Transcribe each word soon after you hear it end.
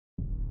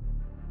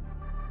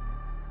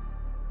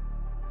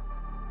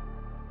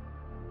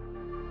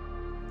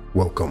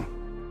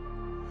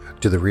Welcome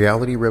to the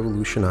Reality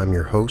Revolution. I'm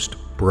your host,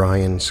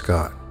 Brian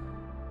Scott.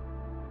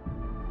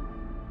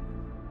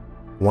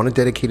 I want to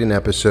dedicate an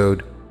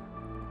episode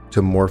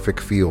to Morphic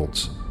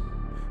Fields.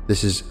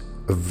 This is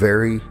a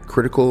very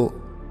critical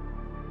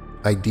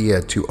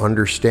idea to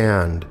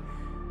understand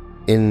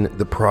in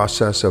the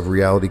process of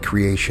reality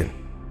creation.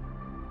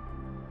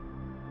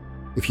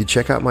 If you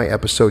check out my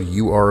episode,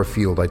 You Are a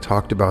Field, I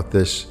talked about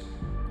this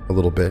a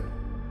little bit.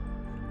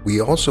 We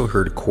also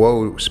heard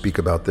Quo speak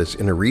about this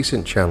in a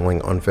recent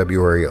channeling on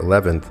February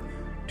 11th,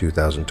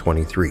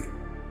 2023.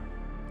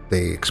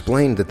 They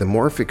explained that the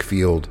morphic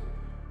field,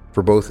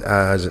 for both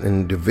as an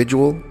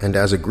individual and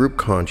as a group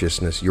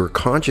consciousness, your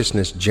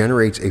consciousness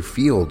generates a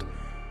field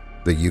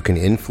that you can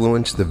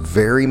influence the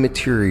very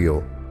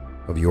material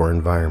of your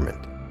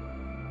environment.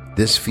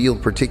 This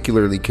field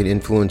particularly can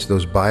influence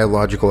those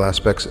biological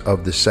aspects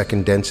of the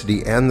second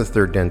density and the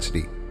third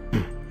density.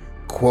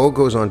 Quo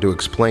goes on to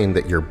explain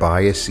that your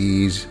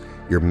biases,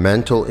 your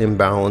mental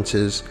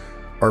imbalances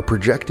are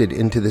projected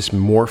into this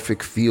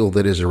morphic field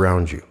that is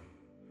around you.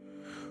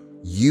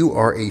 You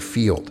are a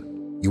field.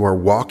 You are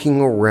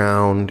walking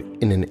around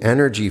in an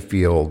energy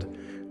field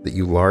that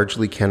you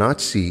largely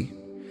cannot see,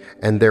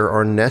 and there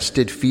are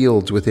nested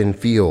fields within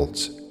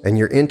fields, and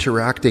you're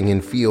interacting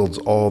in fields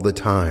all the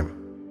time.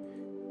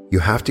 You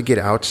have to get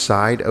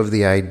outside of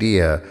the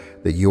idea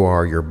that you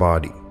are your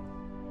body.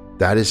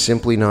 That is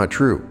simply not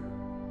true.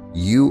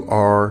 You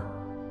are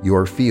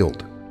your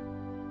field.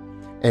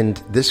 And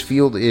this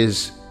field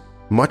is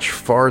much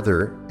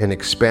farther and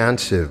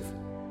expansive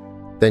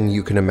than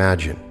you can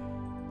imagine.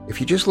 If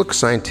you just look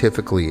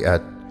scientifically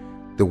at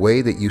the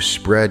way that you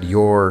spread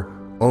your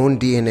own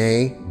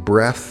DNA,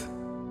 breath,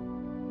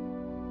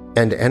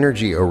 and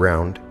energy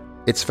around,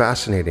 it's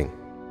fascinating.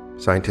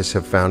 Scientists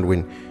have found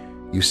when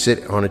you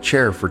sit on a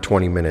chair for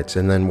 20 minutes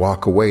and then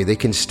walk away, they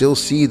can still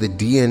see the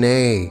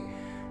DNA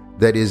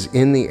that is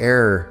in the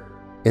air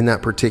in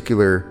that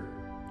particular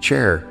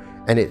chair,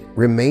 and it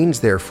remains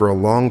there for a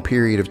long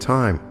period of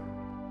time.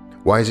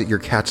 Why is it your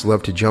cats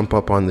love to jump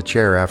up on the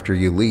chair after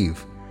you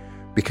leave?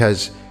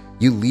 Because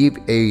you leave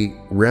a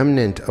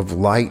remnant of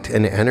light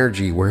and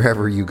energy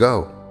wherever you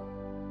go.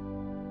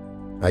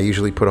 I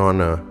usually put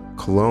on a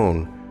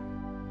cologne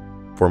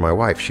for my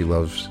wife. She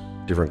loves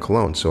different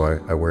colognes, so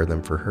I wear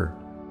them for her.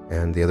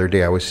 And the other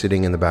day I was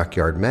sitting in the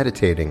backyard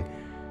meditating,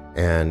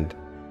 and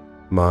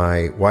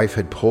my wife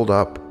had pulled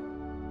up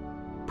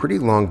pretty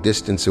long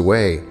distance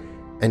away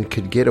and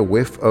could get a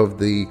whiff of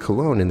the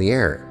cologne in the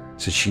air,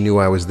 so she knew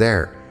I was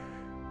there,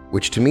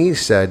 which to me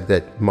said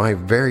that my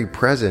very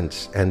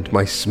presence and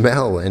my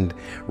smell and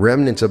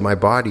remnants of my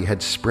body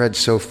had spread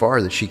so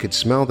far that she could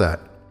smell that.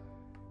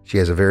 She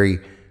has a very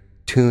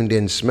tuned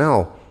in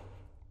smell,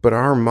 but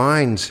our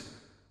minds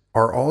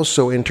are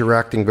also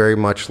interacting very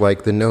much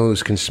like the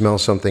nose can smell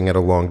something at a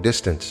long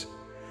distance.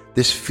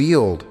 This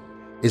field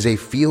is a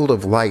field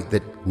of light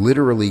that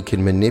literally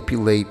can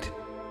manipulate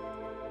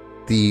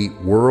the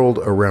world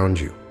around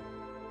you.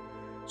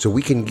 So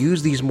we can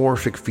use these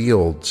morphic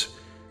fields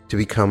to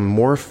become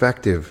more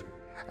effective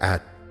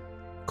at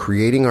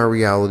creating our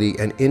reality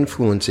and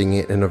influencing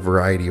it in a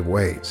variety of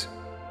ways.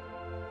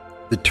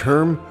 The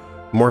term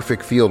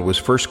morphic field was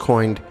first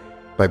coined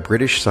by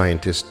British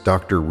scientist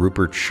Dr.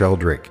 Rupert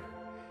Sheldrake.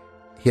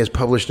 He has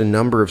published a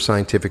number of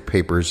scientific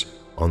papers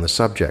on the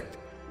subject.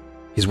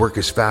 His work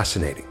is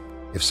fascinating,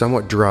 if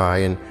somewhat dry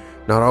and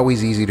not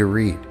always easy to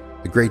read.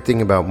 The great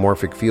thing about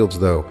morphic fields,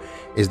 though,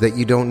 is that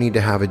you don't need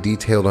to have a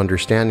detailed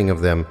understanding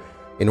of them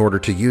in order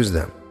to use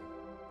them.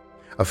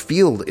 A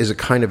field is a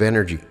kind of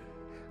energy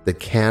that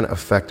can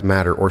affect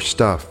matter or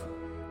stuff,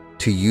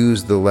 to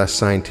use the less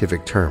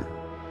scientific term.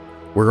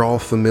 We're all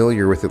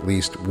familiar with at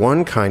least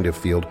one kind of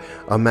field,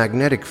 a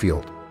magnetic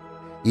field.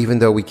 Even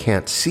though we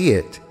can't see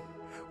it,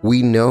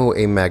 we know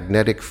a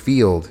magnetic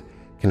field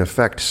can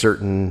affect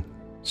certain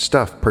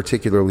stuff,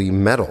 particularly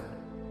metal.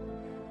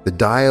 The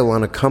dial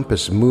on a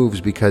compass moves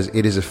because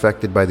it is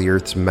affected by the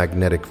Earth's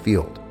magnetic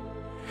field.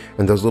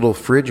 And those little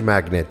fridge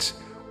magnets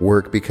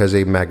work because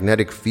a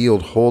magnetic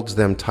field holds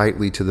them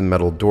tightly to the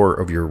metal door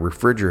of your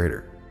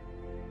refrigerator.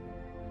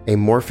 A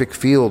morphic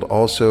field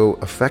also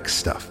affects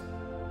stuff.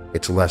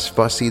 It's less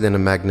fussy than a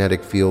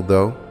magnetic field,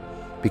 though,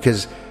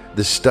 because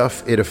the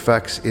stuff it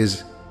affects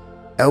is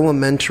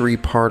elementary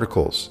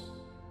particles.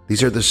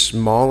 These are the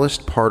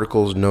smallest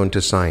particles known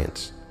to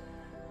science.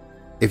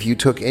 If you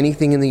took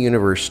anything in the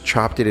universe,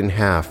 chopped it in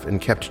half,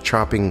 and kept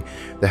chopping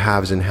the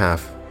halves in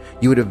half,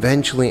 you would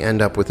eventually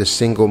end up with a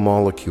single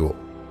molecule.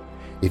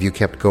 If you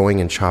kept going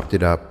and chopped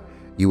it up,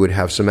 you would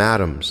have some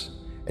atoms.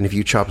 And if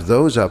you chopped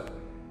those up,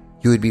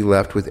 you would be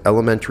left with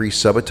elementary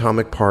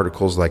subatomic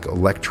particles like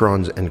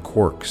electrons and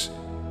quarks.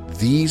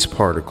 These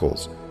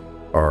particles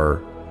are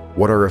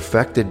what are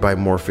affected by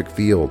morphic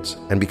fields,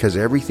 and because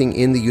everything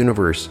in the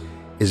universe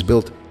is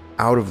built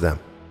out of them.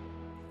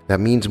 That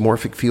means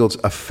morphic fields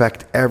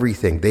affect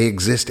everything. They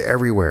exist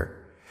everywhere.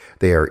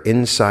 They are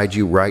inside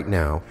you right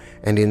now,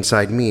 and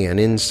inside me, and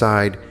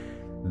inside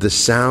the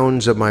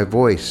sounds of my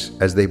voice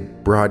as they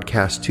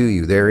broadcast to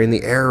you. They're in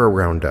the air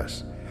around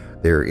us.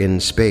 They're in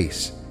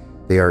space.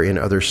 They are in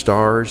other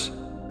stars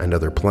and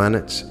other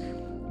planets.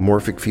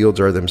 Morphic fields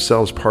are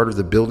themselves part of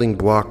the building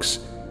blocks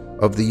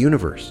of the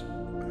universe.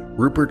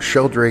 Rupert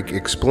Sheldrake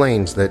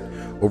explains that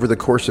over the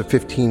course of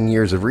 15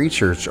 years of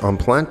research on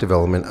plant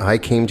development, I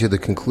came to the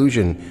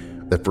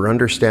conclusion that for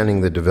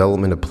understanding the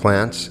development of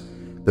plants,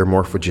 their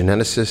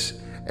morphogenesis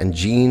and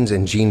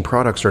gene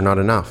products are not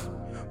enough.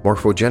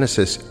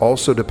 Morphogenesis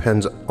also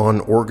depends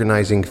on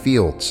organizing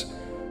fields.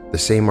 The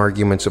same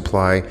arguments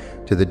apply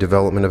to the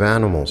development of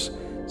animals.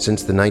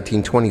 Since the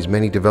 1920s,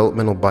 many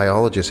developmental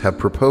biologists have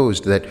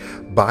proposed that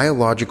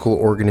biological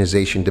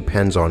organization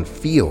depends on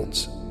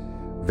fields,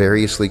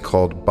 variously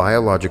called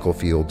biological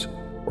fields,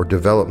 or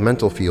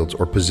developmental fields,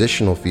 or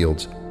positional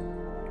fields,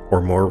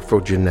 or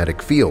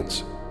morphogenetic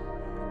fields.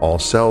 All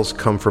cells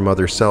come from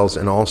other cells,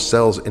 and all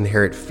cells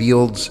inherit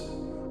fields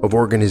of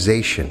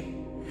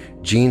organization.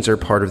 Genes are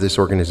part of this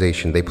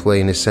organization. They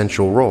play an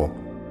essential role.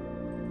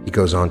 He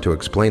goes on to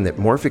explain that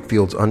morphic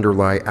fields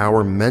underlie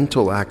our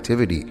mental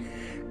activity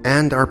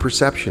and our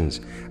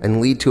perceptions and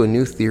lead to a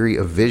new theory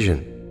of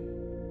vision.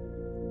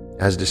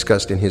 As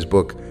discussed in his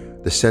book,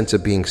 The Sense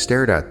of Being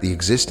Stared At, the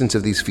existence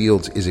of these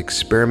fields is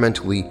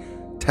experimentally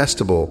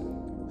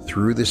testable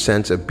through the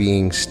sense of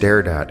being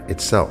stared at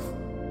itself.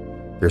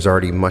 There's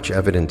already much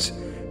evidence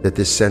that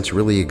this sense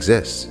really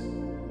exists.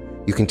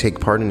 You can take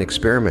part in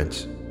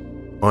experiments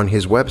on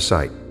his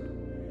website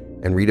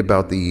and read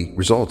about the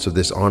results of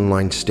this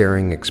online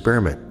staring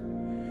experiment.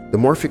 The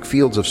morphic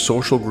fields of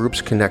social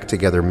groups connect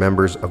together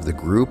members of the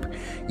group,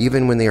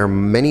 even when they are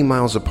many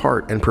miles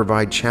apart, and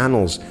provide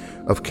channels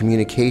of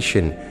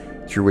communication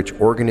through which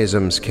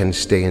organisms can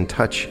stay in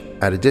touch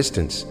at a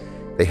distance.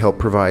 They help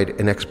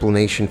provide an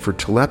explanation for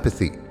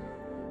telepathy.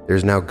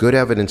 There's now good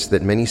evidence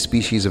that many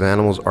species of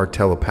animals are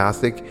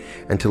telepathic,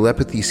 and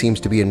telepathy seems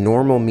to be a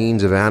normal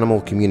means of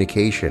animal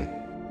communication.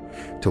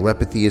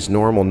 Telepathy is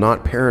normal,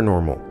 not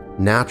paranormal,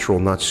 natural,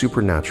 not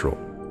supernatural.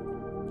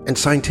 And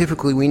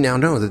scientifically, we now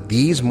know that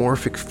these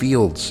morphic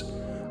fields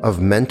of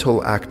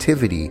mental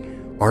activity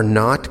are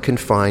not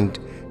confined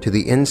to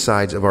the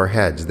insides of our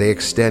heads. They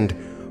extend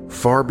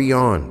far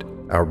beyond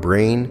our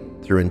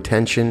brain through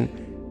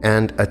intention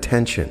and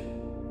attention.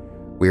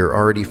 We are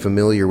already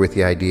familiar with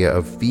the idea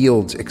of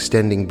fields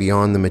extending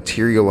beyond the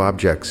material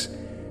objects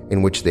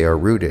in which they are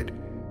rooted.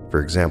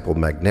 For example,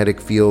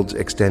 magnetic fields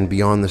extend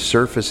beyond the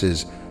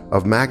surfaces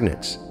of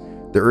magnets.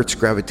 The Earth's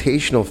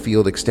gravitational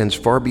field extends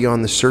far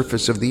beyond the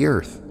surface of the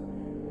Earth,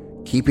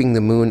 keeping the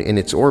moon in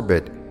its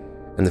orbit,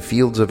 and the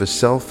fields of a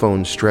cell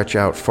phone stretch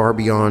out far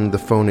beyond the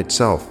phone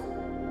itself.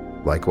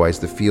 Likewise,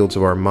 the fields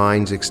of our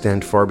minds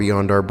extend far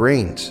beyond our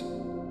brains.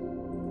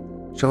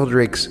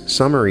 Sheldrake's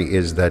summary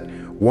is that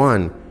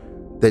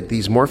 1. That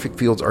these morphic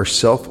fields are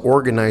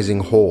self-organizing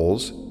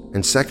wholes,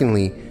 and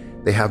secondly,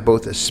 they have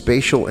both a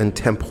spatial and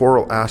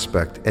temporal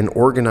aspect and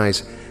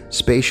organize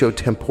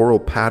spatio-temporal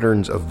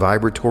patterns of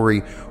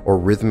vibratory or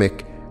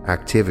rhythmic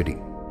activity.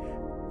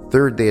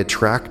 Third, they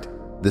attract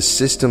the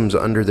systems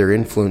under their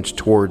influence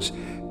towards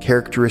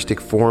characteristic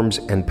forms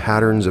and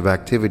patterns of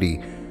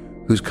activity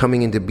whose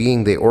coming into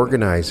being they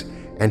organize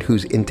and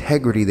whose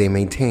integrity they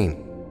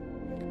maintain.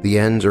 The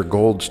ends or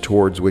goals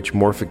towards which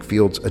morphic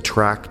fields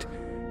attract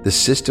the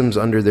systems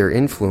under their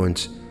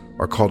influence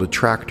are called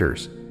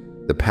attractors.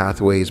 The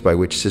pathways by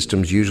which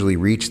systems usually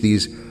reach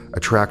these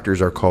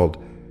attractors are called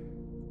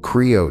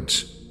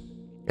creodes.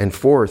 And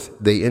fourth,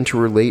 they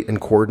interrelate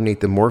and coordinate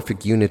the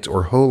morphic units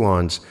or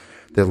holons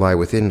that lie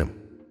within them,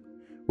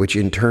 which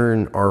in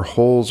turn are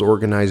wholes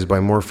organized by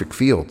morphic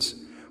fields.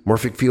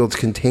 Morphic fields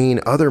contain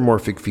other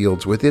morphic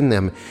fields within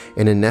them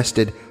in a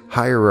nested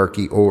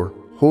hierarchy or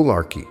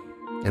holarchy.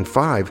 And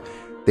 5,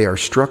 they are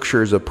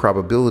structures of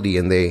probability,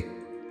 and they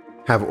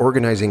have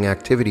organizing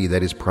activity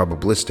that is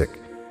probabilistic.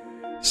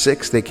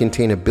 6, they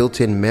contain a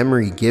built-in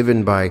memory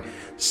given by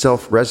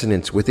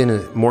self-resonance within a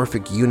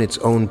morphic unit's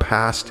own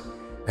past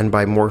and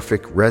by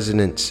morphic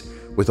resonance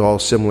with all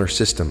similar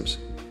systems.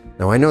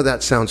 Now, I know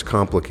that sounds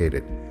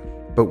complicated,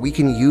 but we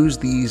can use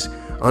these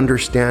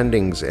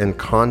understandings and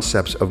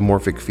concepts of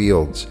morphic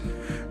fields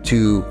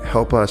to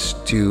help us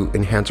to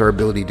enhance our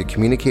ability to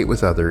communicate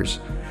with others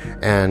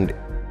and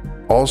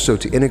also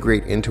to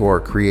integrate into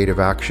our creative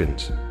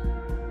actions.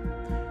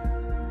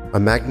 A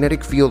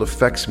magnetic field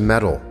affects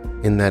metal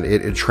in that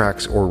it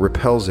attracts or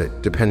repels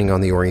it depending on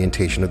the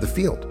orientation of the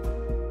field.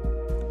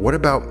 What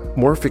about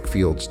morphic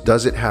fields?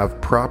 Does it have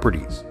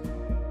properties?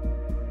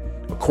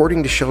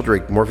 According to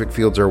Sheldrake, morphic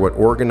fields are what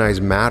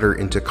organize matter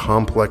into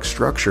complex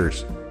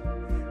structures.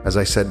 As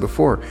I said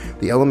before,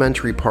 the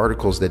elementary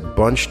particles that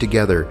bunch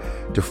together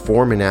to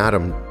form an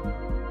atom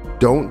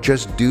don't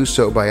just do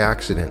so by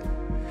accident.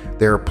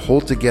 They are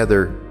pulled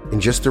together in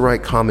just the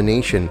right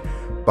combination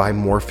by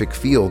morphic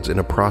fields in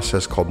a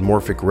process called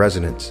morphic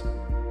resonance.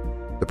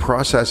 The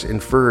process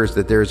infers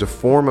that there is a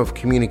form of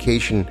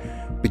communication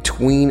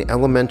between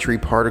elementary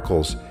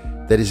particles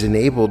that is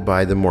enabled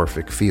by the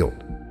morphic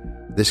field.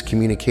 This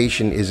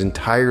communication is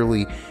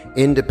entirely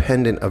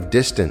independent of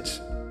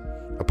distance.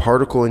 A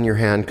particle in your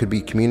hand could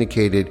be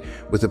communicated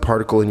with a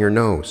particle in your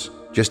nose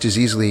just as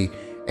easily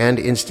and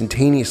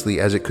instantaneously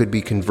as it could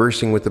be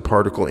conversing with the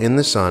particle in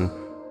the sun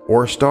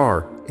or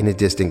star in a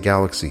distant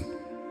galaxy.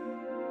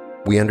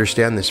 We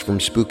understand this from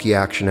spooky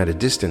action at a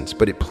distance,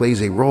 but it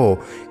plays a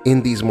role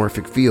in these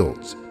morphic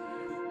fields.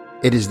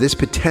 It is this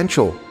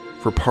potential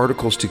for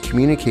particles to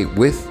communicate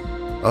with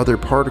other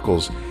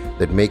particles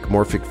that make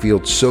morphic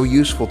fields so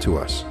useful to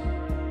us.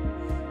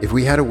 If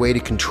we had a way to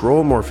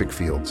control morphic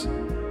fields,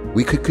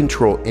 we could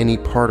control any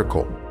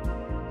particle.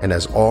 And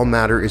as all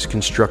matter is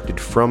constructed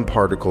from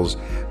particles,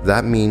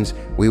 that means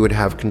we would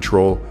have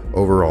control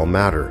over all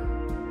matter,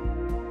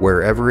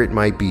 wherever it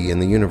might be in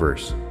the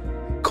universe.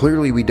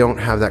 Clearly, we don't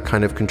have that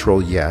kind of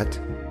control yet,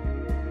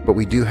 but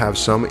we do have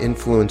some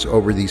influence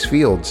over these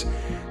fields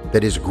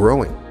that is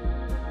growing.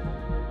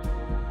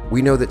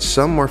 We know that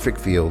some morphic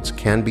fields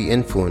can be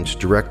influenced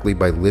directly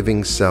by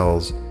living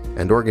cells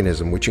and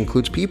organisms, which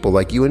includes people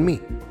like you and me.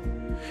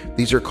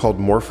 These are called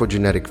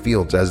morphogenetic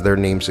fields, as their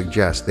name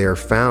suggests. They are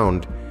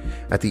found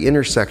at the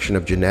intersection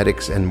of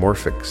genetics and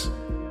morphics.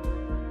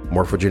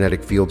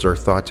 Morphogenetic fields are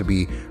thought to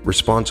be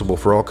responsible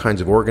for all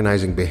kinds of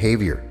organizing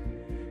behavior.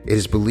 It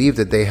is believed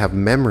that they have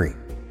memory,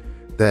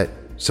 that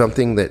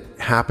something that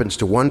happens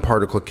to one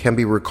particle can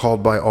be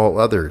recalled by all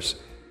others.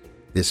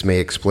 This may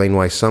explain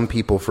why some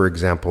people, for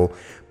example,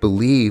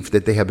 believe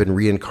that they have been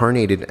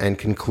reincarnated and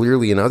can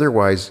clearly and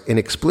otherwise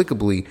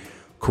inexplicably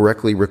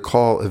correctly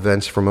recall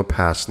events from a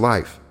past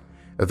life,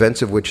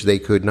 events of which they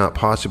could not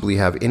possibly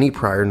have any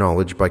prior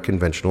knowledge by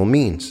conventional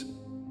means.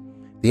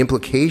 The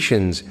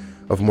implications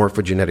of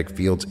morphogenetic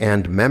fields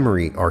and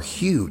memory are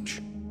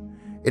huge.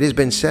 It has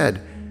been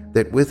said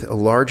that with a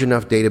large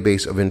enough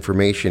database of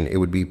information, it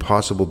would be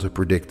possible to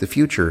predict the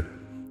future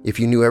if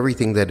you knew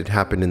everything that had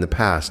happened in the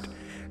past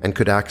and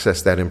could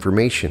access that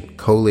information,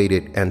 collate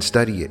it, and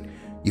study it.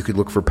 You could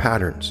look for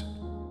patterns.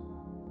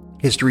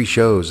 History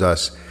shows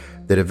us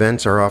that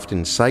events are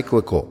often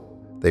cyclical.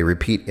 They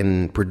repeat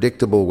in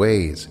predictable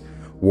ways.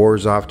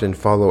 Wars often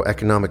follow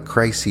economic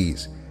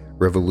crises.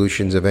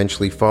 Revolutions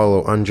eventually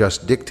follow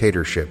unjust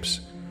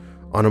dictatorships.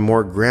 On a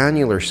more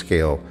granular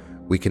scale,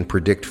 we can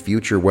predict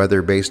future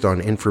weather based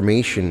on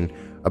information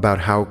about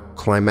how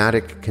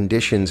climatic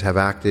conditions have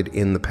acted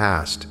in the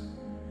past.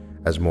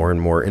 As more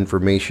and more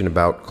information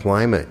about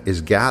climate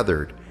is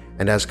gathered,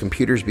 and as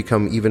computers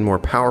become even more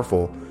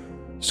powerful,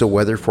 so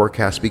weather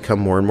forecasts become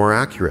more and more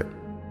accurate.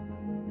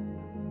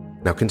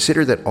 Now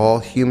consider that all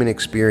human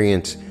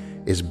experience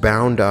is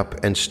bound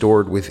up and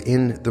stored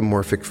within the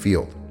morphic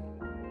field.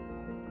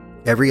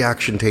 Every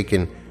action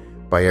taken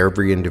by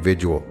every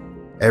individual,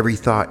 every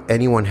thought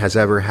anyone has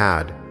ever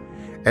had,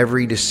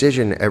 every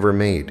decision ever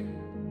made.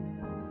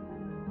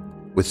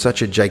 With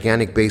such a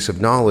gigantic base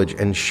of knowledge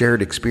and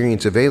shared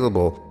experience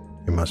available,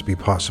 it must be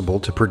possible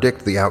to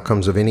predict the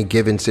outcomes of any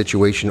given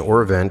situation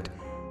or event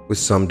with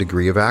some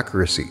degree of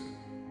accuracy.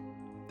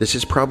 This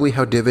is probably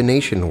how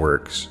divination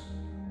works,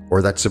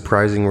 or that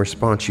surprising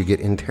response you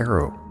get in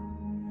tarot.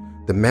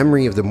 The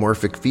memory of the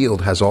morphic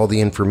field has all the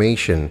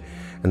information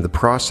and the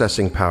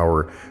processing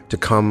power to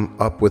come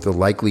up with a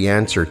likely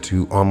answer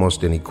to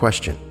almost any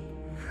question.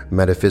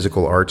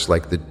 Metaphysical arts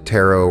like the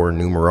tarot or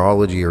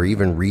numerology or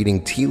even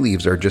reading tea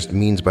leaves are just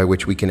means by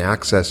which we can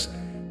access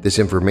this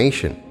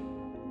information.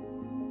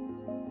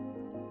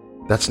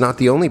 That's not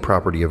the only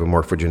property of a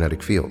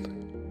morphogenetic field.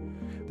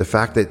 The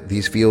fact that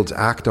these fields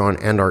act on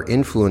and are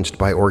influenced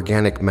by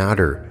organic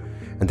matter,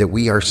 and that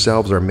we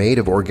ourselves are made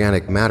of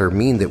organic matter,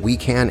 mean that we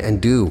can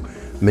and do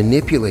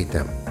manipulate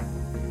them.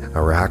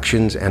 Our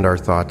actions and our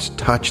thoughts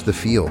touch the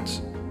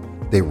fields.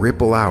 They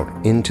ripple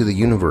out into the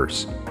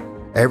universe.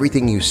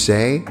 Everything you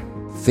say,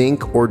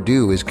 think, or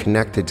do is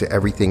connected to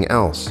everything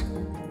else.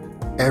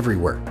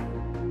 Everywhere.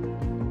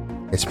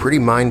 It's pretty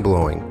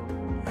mind-blowing.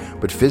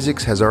 But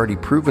physics has already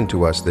proven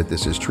to us that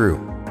this is true.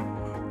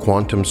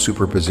 Quantum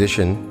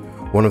superposition,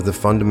 one of the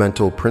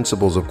fundamental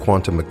principles of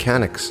quantum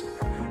mechanics,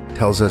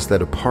 tells us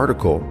that a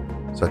particle,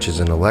 such as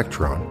an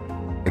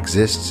electron,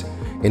 exists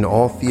in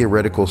all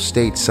theoretical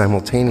states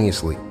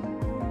simultaneously.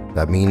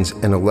 That means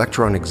an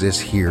electron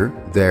exists here,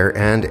 there,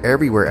 and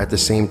everywhere at the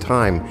same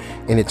time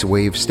in its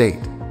wave state.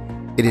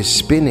 It is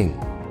spinning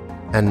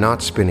and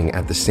not spinning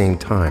at the same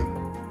time.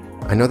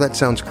 I know that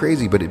sounds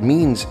crazy, but it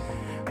means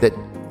that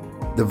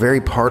the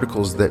very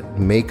particles that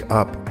make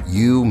up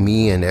you,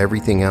 me, and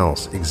everything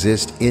else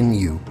exist in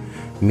you,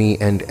 me,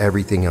 and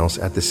everything else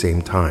at the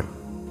same time.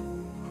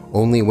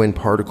 Only when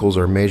particles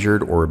are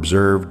measured or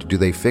observed do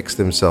they fix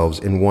themselves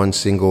in one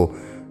single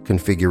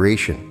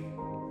configuration,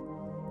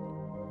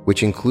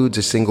 which includes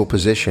a single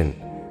position.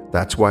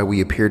 That's why we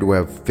appear to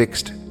have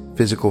fixed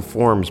physical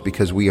forms,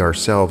 because we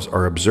ourselves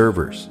are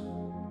observers.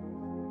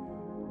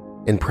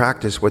 In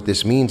practice, what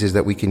this means is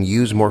that we can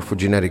use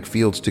morphogenetic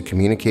fields to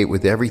communicate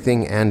with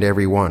everything and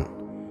everyone.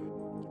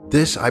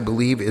 This, I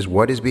believe, is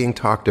what is being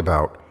talked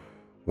about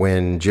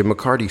when Jim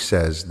McCarty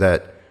says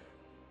that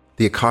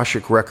the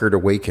Akashic Record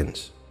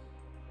awakens.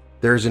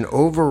 There's an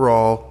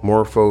overall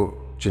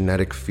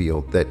morphogenetic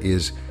field that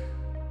is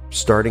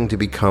starting to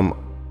become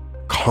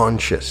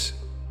conscious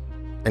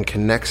and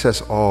connects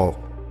us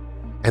all,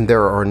 and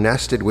there are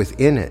nested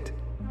within it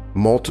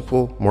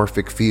multiple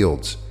morphic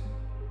fields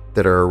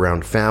that are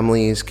around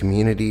families,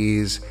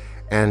 communities,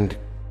 and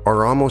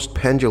are almost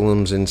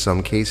pendulums in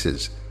some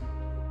cases.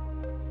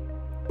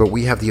 But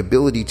we have the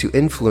ability to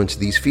influence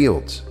these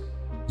fields.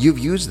 You've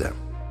used them.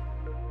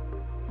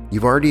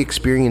 You've already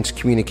experienced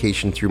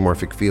communication through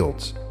morphic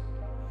fields.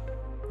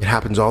 It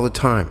happens all the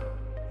time.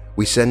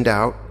 We send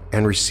out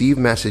and receive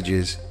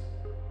messages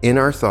in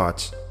our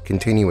thoughts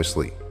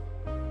continuously.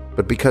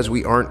 But because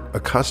we aren't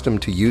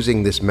accustomed to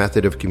using this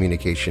method of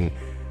communication,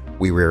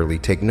 we rarely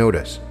take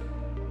notice.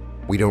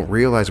 We don't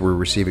realize we're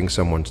receiving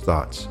someone's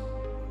thoughts.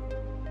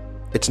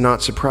 It's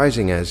not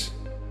surprising, as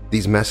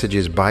these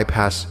messages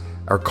bypass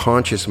our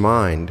conscious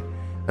mind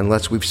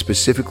unless we've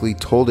specifically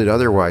told it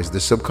otherwise. The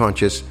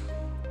subconscious,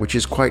 which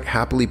is quite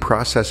happily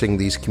processing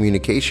these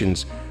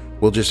communications,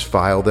 will just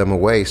file them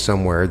away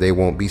somewhere they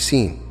won't be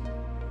seen.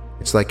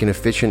 It's like an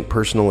efficient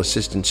personal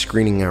assistant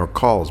screening our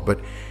calls, but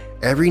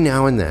every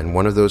now and then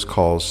one of those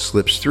calls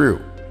slips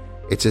through.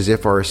 It's as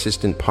if our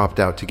assistant popped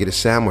out to get a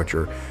sandwich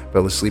or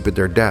fell asleep at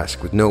their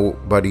desk. With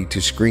nobody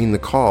to screen the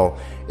call,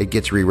 it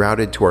gets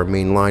rerouted to our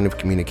main line of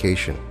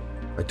communication.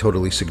 I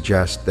totally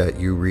suggest that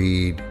you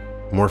read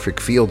Morphic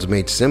Fields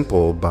Made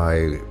Simple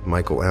by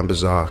Michael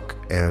Ambazok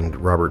and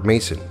Robert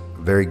Mason.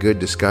 A very good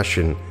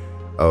discussion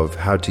of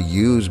how to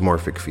use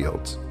morphic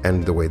fields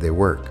and the way they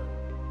work.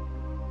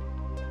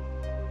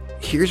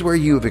 Here's where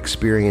you have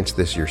experienced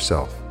this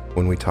yourself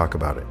when we talk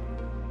about it.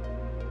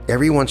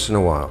 Every once in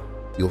a while,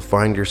 you'll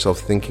find yourself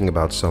thinking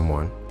about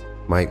someone.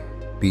 Might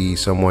be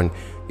someone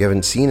you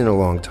haven't seen in a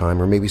long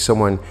time, or maybe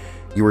someone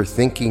you were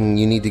thinking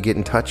you need to get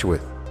in touch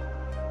with.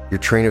 Your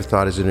train of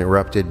thought is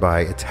interrupted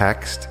by a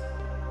text,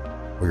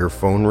 or your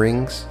phone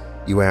rings,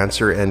 you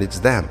answer, and it's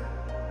them.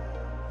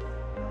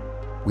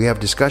 We have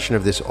discussion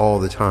of this all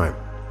the time.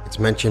 It's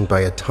mentioned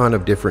by a ton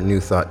of different New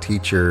Thought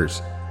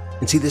teachers.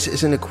 And see, this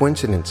isn't a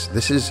coincidence.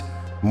 This is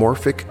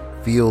morphic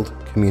field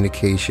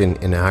communication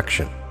in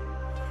action.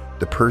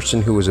 The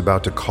person who was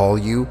about to call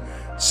you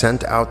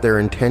sent out their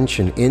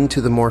intention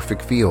into the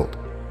morphic field.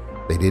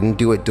 They didn't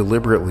do it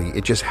deliberately.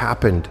 It just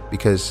happened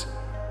because,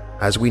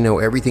 as we know,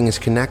 everything is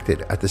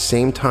connected. At the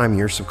same time,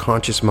 your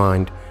subconscious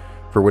mind,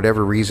 for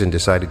whatever reason,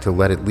 decided to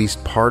let at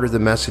least part of the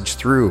message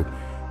through,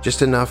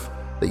 just enough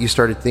that you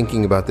started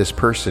thinking about this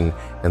person,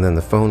 and then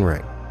the phone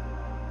rang.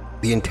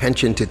 The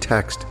intention to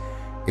text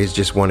is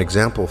just one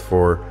example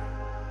for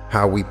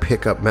how we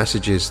pick up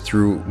messages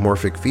through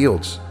morphic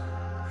fields.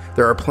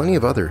 There are plenty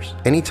of others.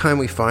 Anytime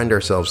we find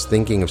ourselves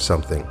thinking of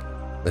something,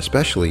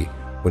 especially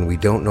when we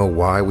don't know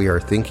why we are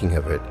thinking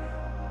of it,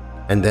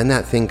 and then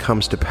that thing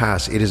comes to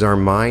pass, it is our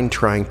mind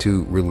trying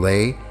to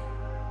relay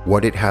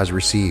what it has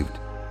received.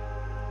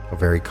 A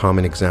very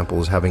common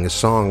example is having a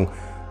song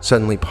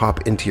suddenly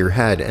pop into your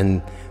head,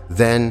 and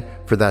then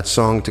for that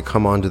song to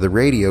come onto the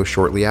radio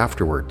shortly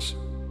afterwards.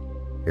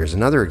 Here's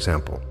another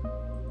example.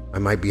 I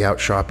might be out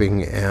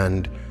shopping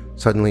and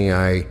suddenly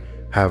I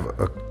have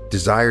a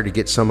desire to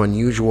get some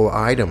unusual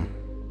item,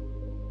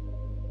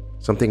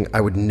 something I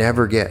would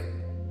never get.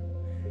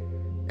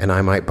 And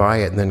I might buy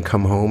it and then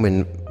come home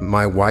and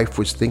my wife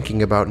was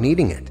thinking about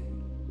needing it.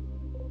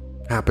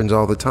 Happens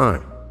all the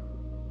time.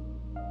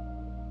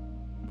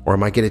 Or I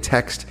might get a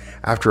text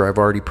after I've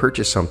already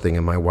purchased something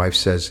and my wife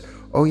says,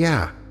 "Oh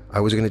yeah, I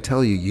was going to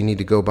tell you, you need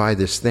to go buy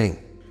this thing."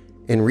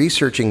 In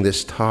researching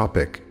this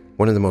topic,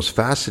 one of the most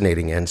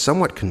fascinating and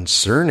somewhat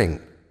concerning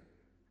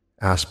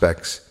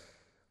aspects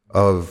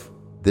of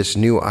this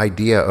new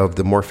idea of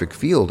the morphic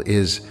field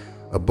is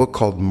a book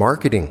called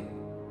Marketing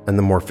and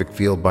the Morphic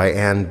Field by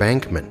Anne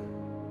Bankman.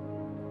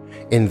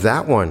 In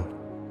that one,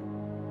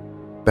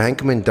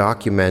 Bankman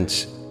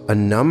documents a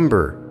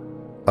number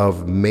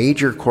of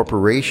major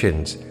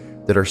corporations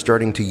that are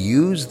starting to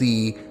use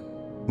the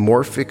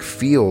morphic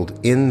field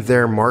in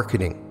their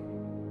marketing.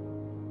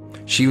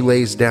 She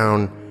lays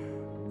down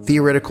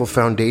theoretical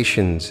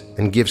foundations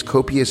and gives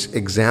copious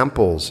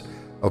examples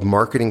of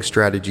marketing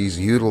strategies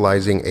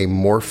utilizing a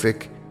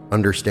morphic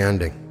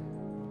understanding.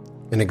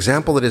 An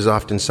example that is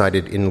often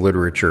cited in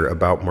literature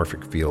about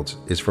morphic fields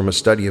is from a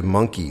study of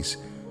monkeys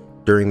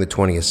during the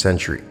 20th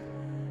century.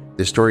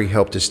 This story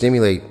helped to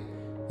stimulate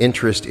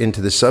interest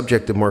into the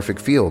subject of morphic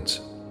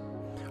fields.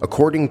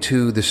 According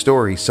to the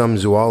story, some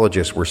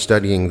zoologists were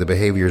studying the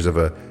behaviors of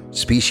a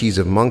species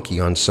of monkey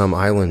on some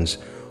islands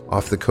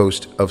off the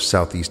coast of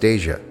Southeast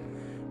Asia.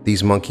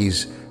 These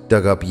monkeys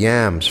dug up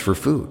yams for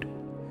food.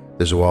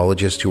 The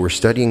zoologists who were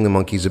studying the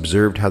monkeys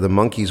observed how the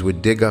monkeys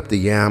would dig up the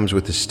yams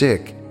with a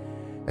stick,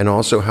 and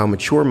also how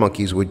mature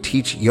monkeys would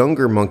teach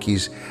younger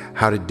monkeys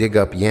how to dig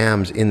up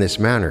yams in this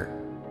manner.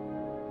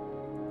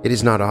 It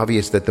is not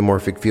obvious that the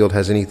morphic field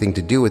has anything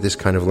to do with this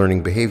kind of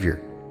learning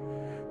behavior.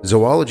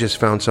 Zoologists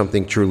found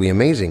something truly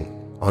amazing.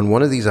 On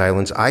one of these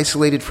islands,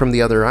 isolated from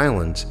the other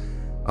islands,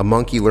 a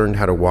monkey learned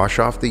how to wash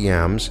off the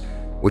yams,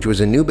 which was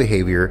a new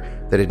behavior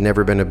that had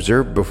never been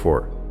observed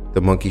before.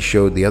 The monkey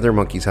showed the other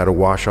monkeys how to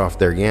wash off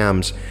their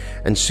yams,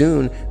 and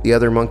soon the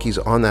other monkeys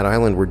on that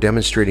island were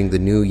demonstrating the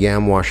new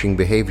yam washing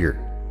behavior.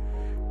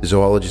 The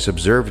zoologists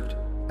observed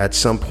at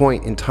some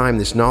point in time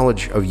this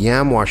knowledge of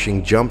yam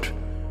washing jumped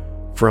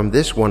from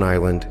this one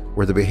island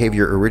where the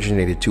behavior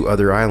originated to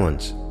other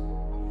islands.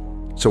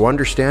 So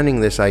understanding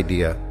this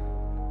idea,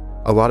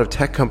 a lot of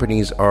tech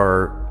companies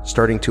are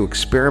starting to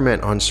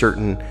experiment on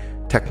certain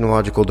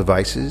technological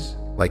devices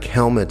like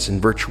helmets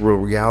and virtual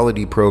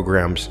reality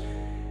programs,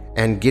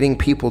 and getting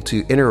people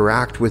to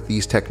interact with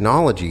these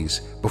technologies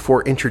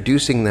before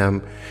introducing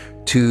them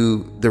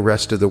to the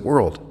rest of the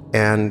world.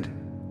 And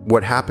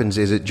what happens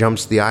is it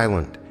jumps the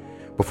island.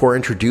 Before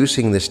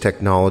introducing this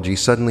technology,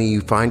 suddenly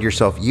you find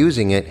yourself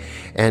using it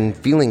and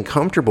feeling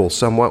comfortable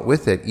somewhat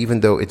with it,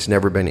 even though it's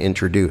never been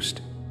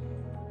introduced.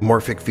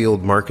 Morphic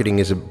Field Marketing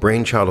is a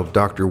brainchild of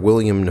Dr.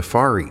 William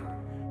Nafari,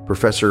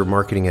 professor of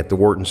marketing at the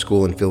Wharton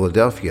School in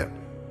Philadelphia.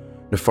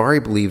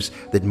 Nafari believes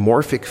that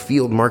morphic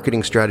field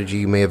marketing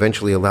strategy may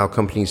eventually allow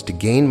companies to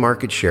gain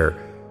market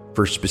share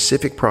for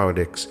specific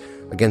products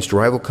against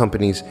rival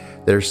companies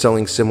that are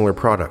selling similar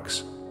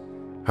products.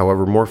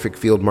 However, morphic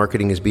field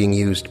marketing is being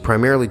used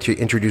primarily to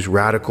introduce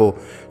radical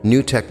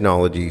new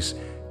technologies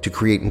to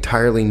create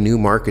entirely new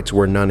markets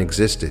where none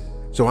existed.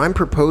 So I'm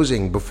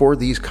proposing before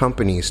these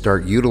companies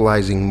start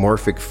utilizing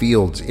morphic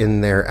fields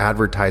in their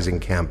advertising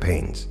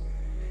campaigns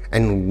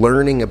and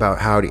learning about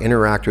how to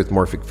interact with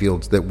morphic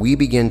fields, that we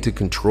begin to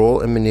control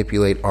and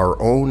manipulate our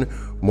own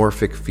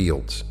morphic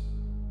fields.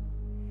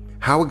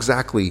 How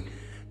exactly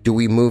do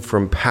we move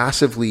from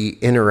passively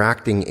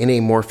interacting in a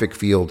morphic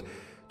field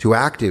to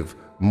active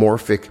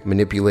morphic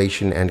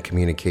manipulation and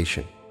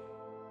communication?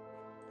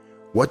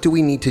 What do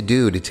we need to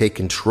do to take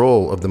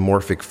control of the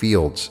morphic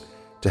fields,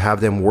 to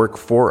have them work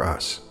for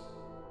us?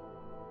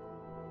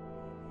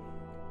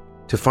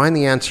 To find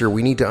the answer,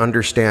 we need to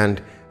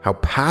understand how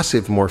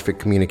passive morphic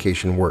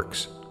communication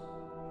works.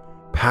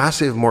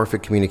 Passive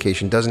morphic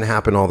communication doesn't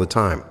happen all the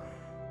time,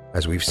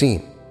 as we've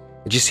seen.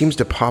 It just seems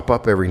to pop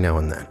up every now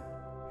and then.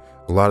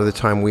 A lot of the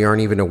time we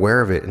aren't even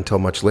aware of it until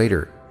much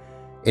later.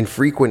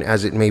 Infrequent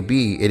as it may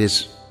be, it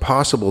is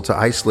possible to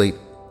isolate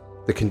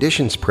the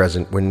conditions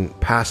present when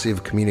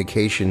passive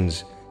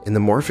communications in the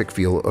morphic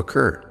field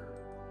occur.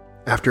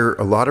 After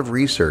a lot of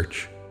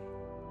research,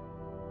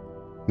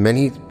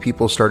 many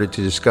people started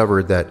to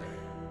discover that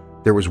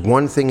there was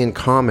one thing in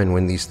common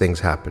when these things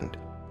happened,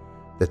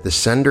 that the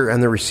sender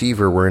and the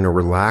receiver were in a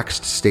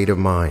relaxed state of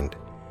mind.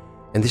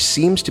 And this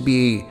seems to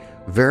be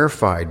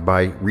verified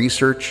by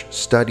research,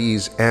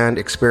 studies, and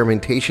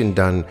experimentation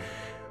done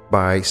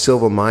by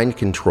Silva Mind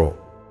Control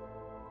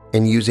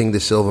and using the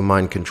Silva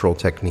Mind Control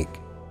technique.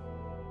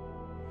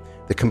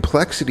 The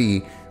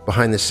complexity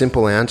behind the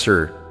simple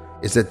answer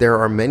is that there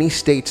are many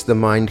states the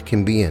mind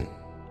can be in.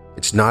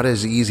 It's not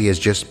as easy as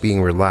just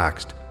being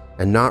relaxed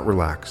and not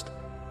relaxed.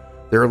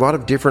 There are a lot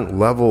of different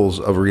levels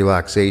of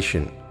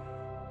relaxation,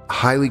 a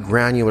highly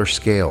granular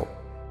scale.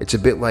 It's a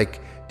bit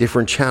like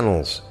different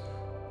channels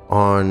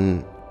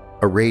on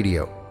a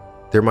radio.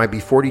 There might be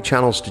 40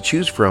 channels to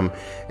choose from,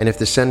 and if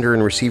the sender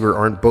and receiver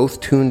aren't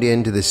both tuned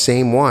in to the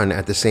same one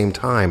at the same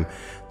time,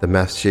 the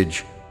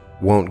message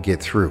won't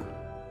get through.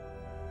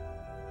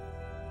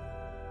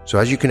 So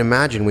as you can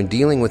imagine, when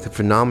dealing with a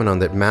phenomenon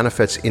that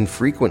manifests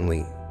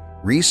infrequently,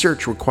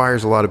 research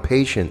requires a lot of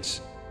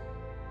patience.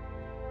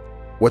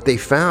 What they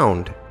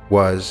found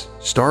was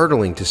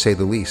startling, to say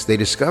the least. They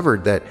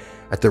discovered that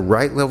at the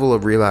right level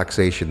of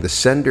relaxation, the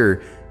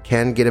sender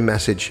can get a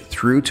message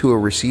through to a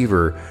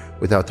receiver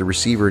without the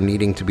receiver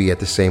needing to be at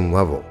the same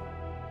level.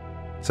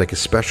 It's like a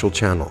special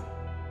channel.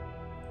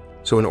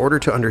 So in order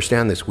to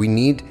understand this, we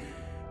need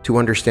to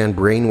understand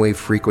brainwave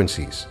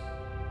frequencies.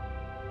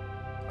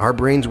 Our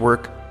brains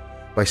work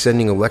by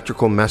sending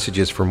electrical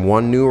messages from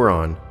one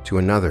neuron to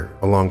another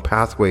along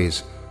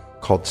pathways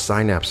called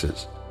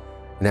synapses.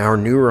 And our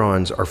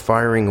neurons are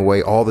firing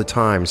away all the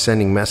time,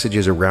 sending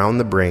messages around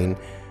the brain,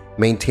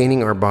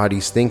 maintaining our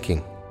body's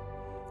thinking.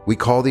 We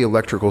call the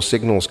electrical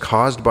signals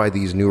caused by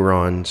these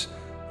neurons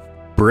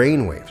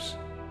brainwaves.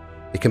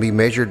 It can be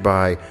measured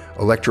by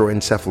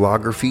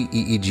electroencephalography,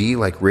 EEG,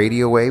 like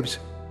radio waves.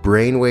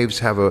 Brainwaves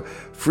have a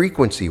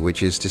frequency,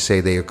 which is to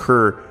say they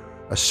occur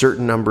a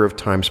certain number of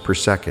times per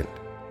second.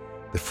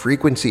 The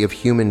frequency of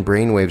human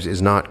brainwaves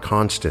is not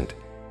constant.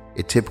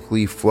 It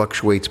typically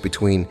fluctuates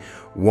between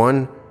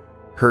 1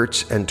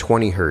 hertz and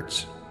 20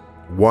 hertz,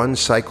 1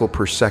 cycle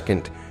per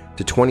second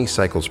to 20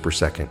 cycles per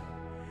second.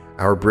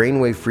 Our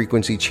brainwave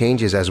frequency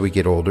changes as we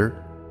get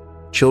older.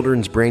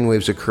 Children's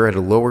brainwaves occur at a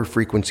lower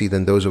frequency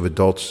than those of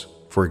adults,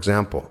 for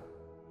example.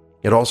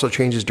 It also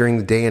changes during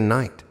the day and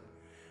night.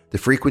 The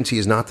frequency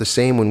is not the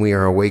same when we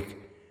are awake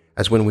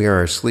as when we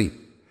are asleep.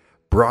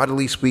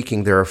 Broadly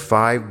speaking, there are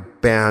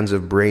 5 bands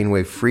of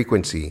brainwave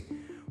frequency,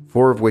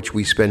 4 of which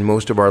we spend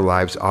most of our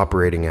lives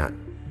operating at.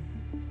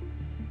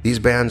 These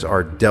bands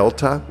are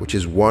delta, which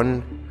is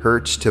 1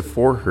 hertz to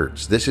 4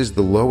 hertz. This is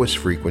the lowest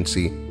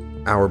frequency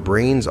our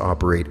brains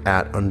operate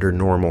at under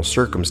normal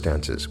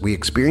circumstances. We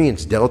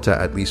experience delta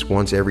at least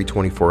once every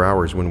 24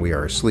 hours when we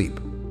are asleep.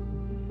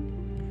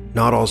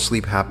 Not all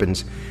sleep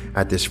happens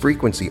at this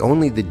frequency.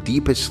 Only the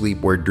deepest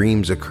sleep, where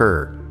dreams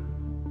occur,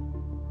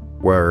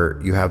 where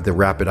you have the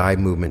rapid eye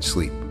movement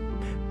sleep.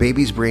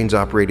 Babies' brains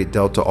operate at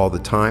delta all the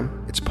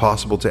time. It's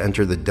possible to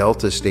enter the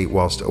delta state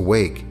whilst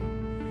awake.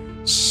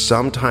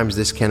 Sometimes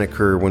this can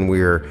occur when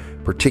we are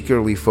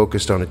particularly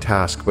focused on a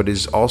task, but it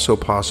is also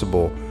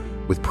possible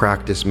with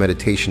practice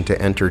meditation to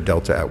enter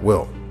delta at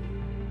will.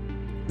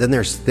 Then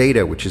there's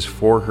theta, which is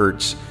 4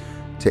 hertz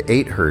to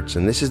 8 hertz,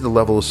 and this is the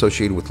level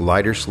associated with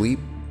lighter sleep.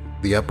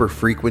 The upper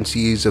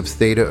frequencies of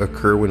theta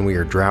occur when we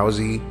are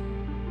drowsy,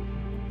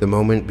 the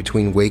moment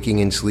between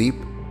waking and sleep.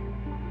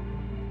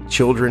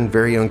 Children,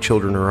 very young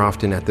children, are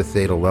often at the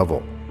theta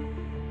level.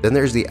 Then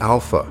there's the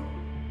alpha.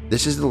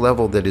 This is the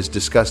level that is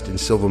discussed in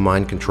Silva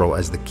Mind Control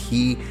as the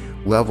key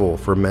level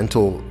for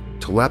mental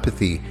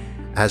telepathy,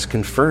 as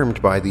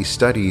confirmed by these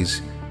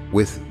studies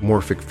with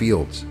Morphic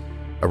Fields.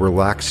 A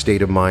relaxed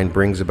state of mind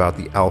brings about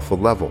the alpha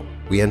level.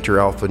 We enter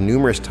alpha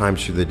numerous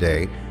times through the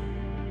day.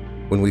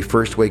 When we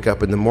first wake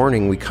up in the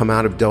morning, we come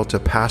out of delta,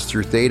 pass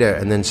through theta,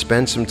 and then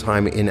spend some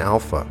time in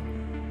alpha.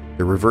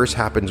 The reverse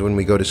happens when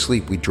we go to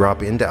sleep. We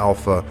drop into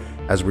alpha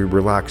as we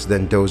relax,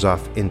 then doze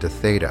off into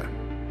theta.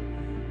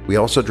 We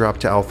also drop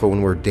to alpha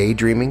when we're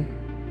daydreaming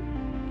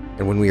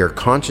and when we are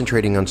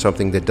concentrating on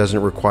something that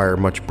doesn't require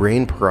much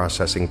brain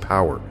processing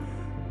power.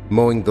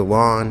 Mowing the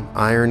lawn,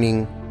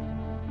 ironing,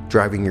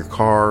 driving your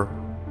car,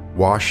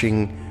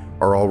 washing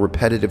are all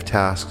repetitive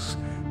tasks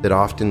that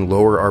often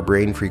lower our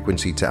brain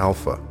frequency to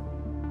alpha.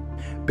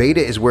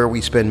 Beta is where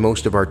we spend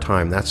most of our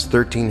time. That's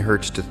 13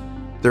 hertz to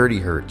 30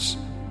 hertz.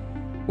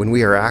 When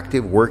we are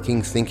active,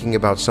 working, thinking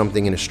about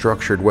something in a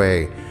structured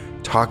way,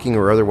 talking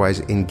or otherwise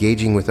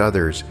engaging with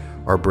others,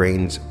 our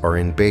brains are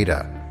in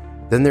beta.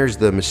 Then there's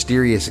the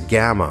mysterious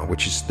gamma,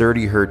 which is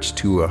 30 hertz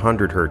to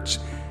 100 hertz.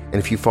 And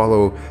if you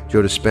follow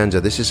Joe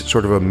Dispenza, this is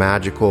sort of a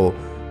magical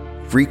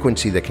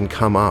frequency that can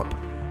come up.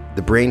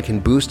 The brain can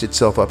boost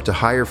itself up to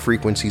higher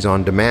frequencies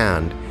on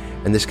demand,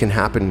 and this can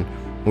happen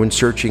when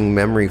searching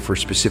memory for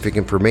specific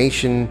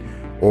information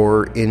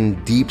or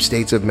in deep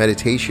states of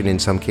meditation in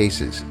some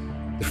cases.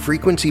 The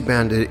frequency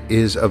band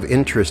is of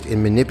interest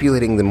in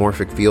manipulating the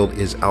morphic field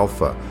is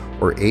alpha,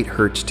 or 8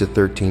 hertz to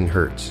 13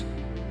 hertz.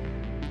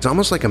 It's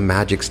almost like a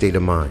magic state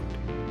of mind.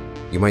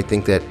 You might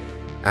think that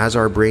as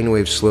our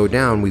brainwaves slow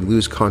down, we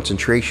lose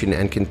concentration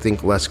and can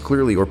think less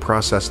clearly or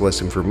process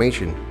less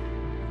information.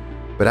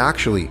 But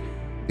actually,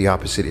 the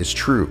opposite is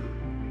true.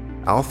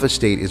 Alpha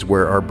state is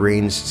where our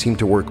brains seem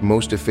to work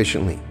most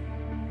efficiently.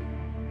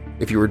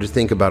 If you were to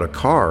think about a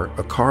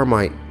car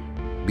might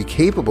be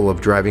capable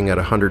of driving at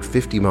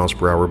 150 miles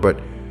per hour,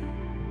 but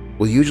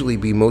will usually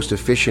be most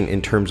efficient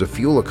in terms of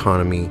fuel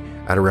economy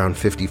at around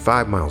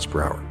 55 miles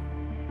per hour.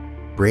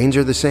 Brains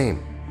are the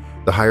same.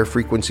 The higher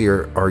frequency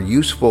are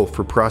useful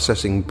for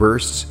processing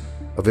bursts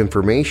of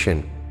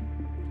information.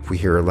 If we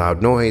hear a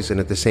loud noise and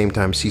at the same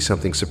time see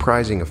something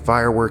surprising, a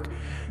firework,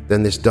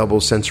 then this double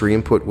sensory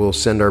input will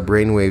send our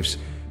brainwaves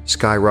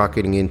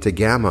skyrocketing into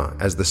gamma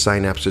as the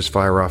synapses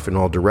fire off in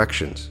all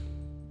directions.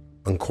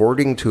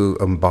 According to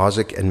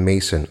Bozic and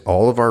Mason,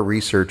 all of our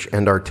research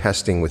and our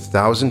testing with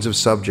thousands of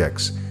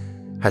subjects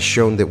has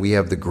shown that we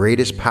have the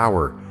greatest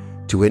power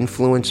to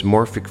influence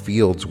morphic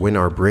fields when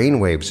our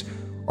brainwaves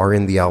are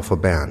in the alpha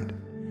band.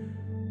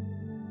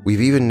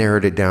 We've even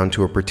narrowed it down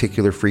to a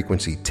particular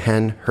frequency,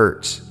 10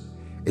 hertz.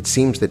 It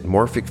seems that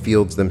morphic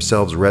fields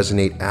themselves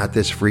resonate at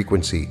this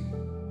frequency,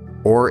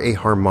 or a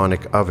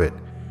harmonic of it.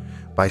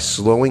 By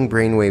slowing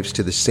brainwaves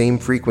to the same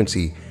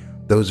frequency,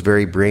 those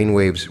very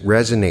brainwaves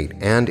resonate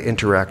and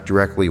interact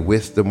directly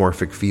with the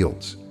morphic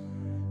fields.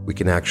 We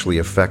can actually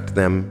affect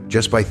them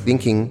just by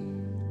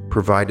thinking,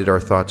 provided our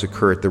thoughts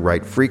occur at the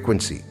right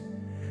frequency.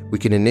 We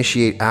can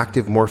initiate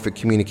active morphic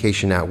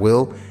communication at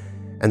will,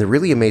 and the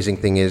really amazing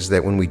thing is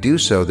that when we do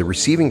so, the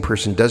receiving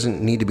person doesn't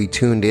need to be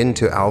tuned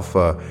into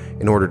alpha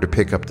in order to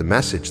pick up the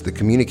message. The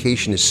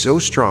communication is so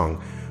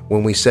strong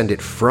when we send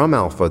it from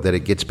alpha that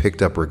it gets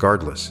picked up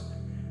regardless.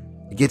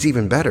 It gets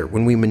even better.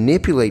 When we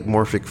manipulate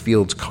morphic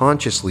fields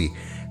consciously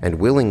and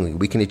willingly,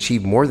 we can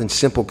achieve more than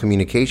simple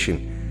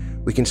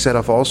communication. We can set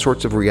off all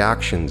sorts of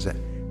reactions.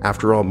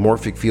 After all,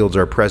 morphic fields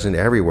are present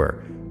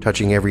everywhere,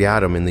 touching every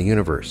atom in the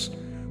universe.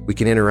 We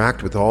can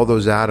interact with all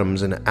those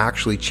atoms and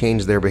actually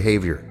change their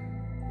behavior.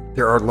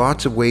 There are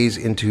lots of ways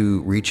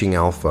into reaching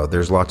alpha.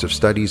 There's lots of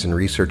studies and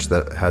research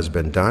that has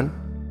been done.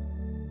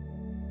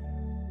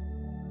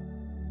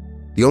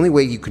 The only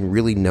way you can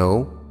really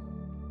know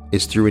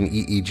is through an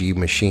EEG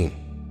machine.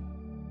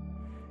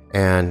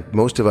 And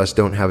most of us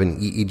don't have an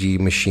EEG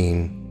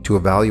machine to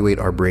evaluate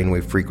our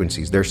brainwave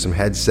frequencies. There's some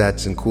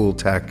headsets and cool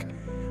tech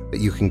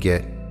that you can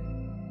get.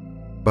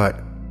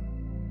 But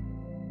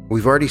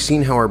we've already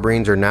seen how our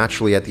brains are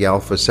naturally at the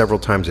alpha several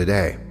times a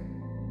day.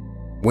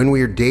 When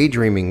we are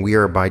daydreaming, we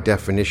are by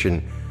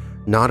definition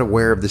not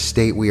aware of the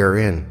state we are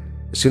in.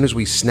 As soon as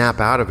we snap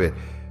out of it,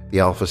 the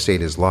alpha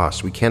state is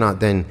lost. We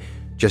cannot then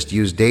just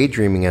use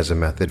daydreaming as a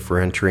method for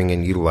entering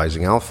and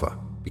utilizing alpha,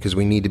 because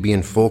we need to be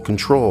in full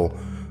control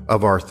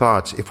of our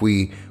thoughts if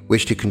we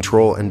wish to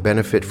control and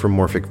benefit from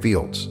morphic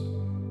fields.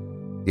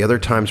 The other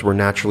times we're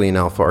naturally in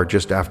alpha are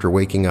just after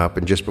waking up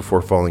and just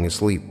before falling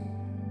asleep.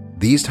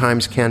 These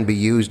times can be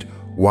used.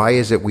 Why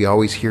is it we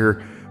always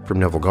hear from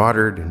Neville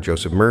Goddard and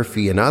Joseph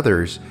Murphy and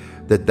others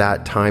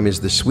that time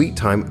is the sweet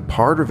time?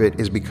 Part of it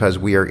is because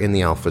we are in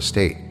the alpha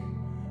state.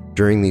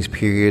 During these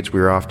periods, we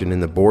are often in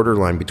the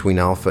borderline between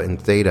alpha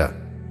and theta.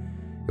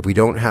 If we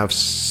don't have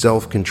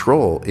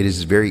self-control, it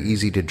is very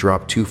easy to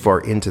drop too far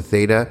into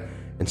theta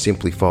and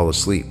simply fall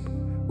asleep.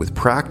 With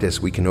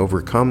practice, we can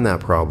overcome that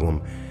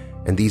problem,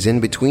 and these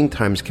in-between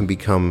times can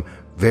become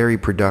very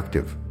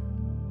productive.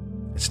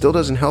 It still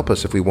doesn't help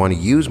us if we want to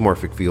use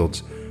morphic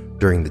fields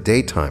during the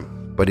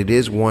daytime, but it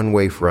is one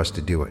way for us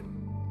to do it.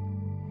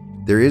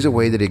 There is a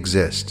way that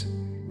exists.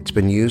 It's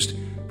been used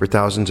for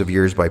thousands of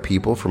years by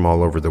people from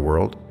all over the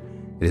world.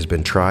 It has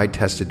been tried,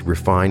 tested,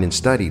 refined, and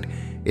studied.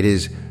 It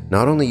is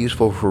not only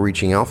useful for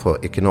reaching alpha,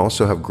 it can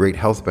also have great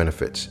health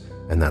benefits,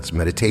 and that's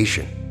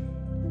meditation.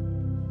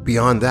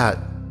 Beyond that,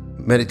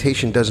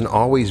 meditation doesn't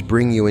always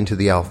bring you into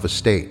the alpha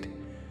state.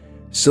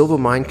 Silva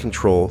Mind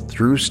Control,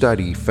 through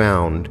study,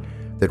 found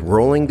that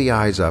rolling the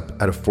eyes up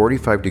at a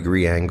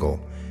 45-degree angle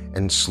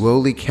and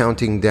slowly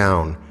counting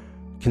down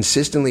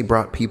consistently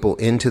brought people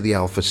into the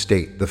alpha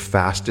state the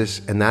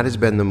fastest, and that has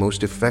been the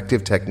most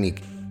effective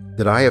technique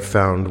that I have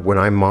found when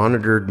I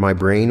monitored my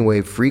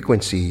brainwave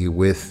frequency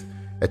with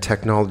a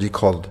technology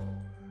called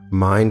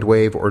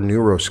Mindwave or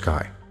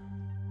NeuroSky.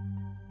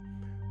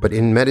 But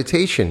in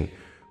meditation,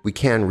 we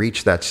can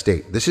reach that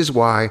state. This is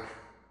why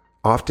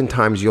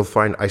oftentimes you'll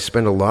find I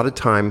spend a lot of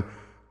time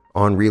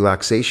on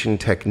relaxation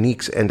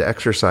techniques and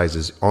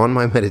exercises on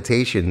my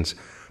meditations,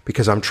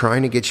 because I'm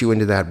trying to get you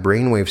into that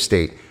brainwave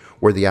state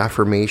where the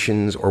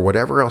affirmations or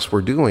whatever else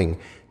we're doing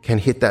can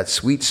hit that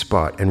sweet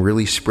spot and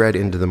really spread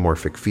into the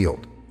morphic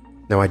field.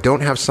 Now, I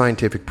don't have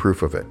scientific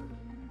proof of it,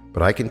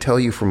 but I can tell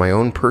you from my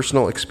own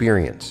personal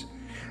experience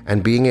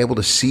and being able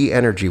to see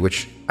energy,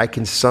 which I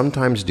can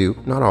sometimes do,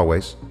 not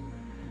always,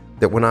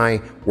 that when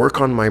I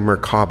work on my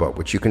Merkaba,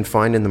 which you can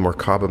find in the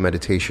Merkaba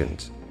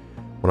meditations,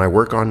 when I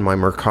work on my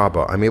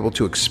Merkaba, I'm able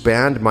to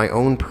expand my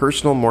own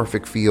personal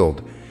morphic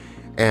field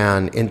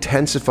and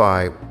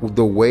intensify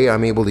the way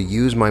I'm able to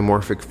use my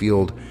morphic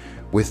field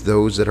with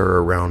those that are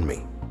around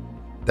me.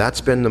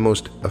 That's been the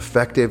most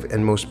effective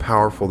and most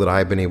powerful that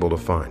I've been able to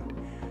find.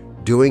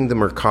 Doing the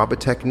Merkaba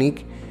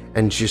technique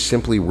and just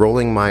simply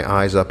rolling my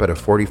eyes up at a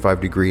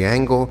 45-degree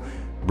angle,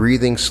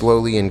 breathing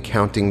slowly and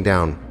counting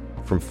down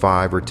from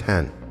 5 or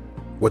 10.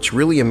 What's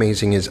really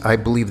amazing is I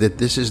believe that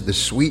this is the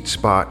sweet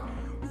spot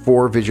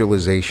for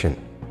visualization.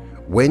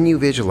 When you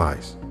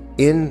visualize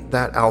in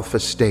that alpha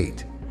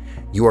state,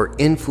 you are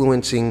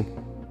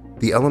influencing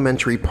the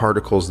elementary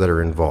particles that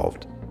are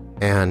involved,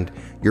 and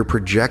you're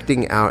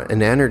projecting out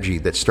an energy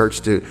that starts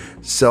to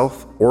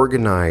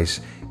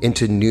self-organize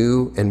into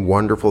new and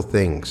wonderful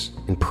things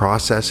in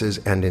processes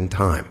and in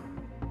time.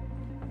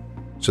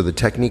 So the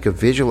technique of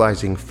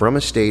visualizing from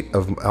a state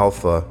of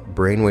alpha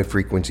brainwave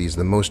frequency is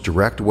the most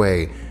direct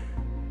way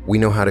we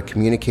know how to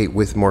communicate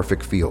with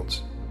morphic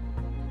fields.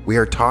 We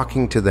are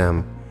talking to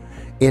them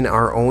in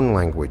our own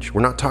language.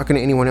 We're not talking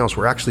to anyone else.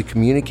 We're actually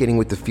communicating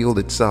with the field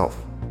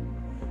itself.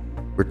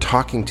 We're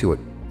talking to it.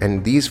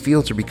 And these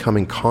fields are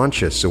becoming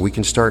conscious, so we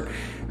can start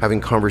having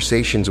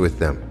conversations with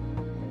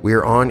them. We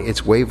are on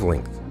its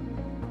wavelength.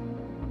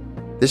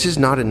 This is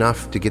not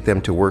enough to get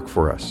them to work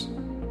for us.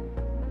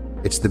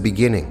 It's the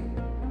beginning.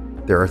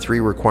 There are 3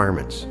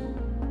 requirements.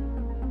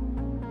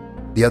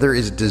 The other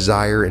is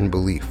desire and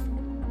belief.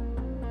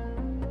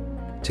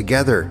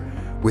 Together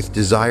with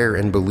desire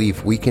and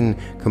belief, we can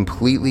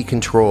completely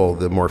control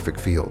the morphic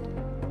field.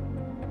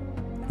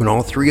 When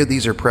all 3 of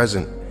these are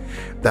present,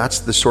 that's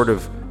the sort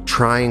of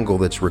triangle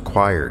that's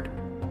required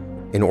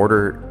in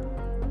order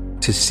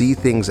to see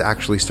things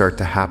actually start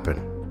to happen.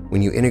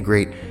 When you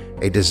integrate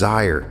a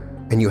desire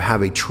and you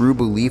have a true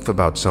belief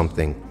about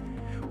something,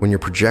 when you're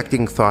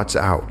projecting thoughts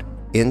out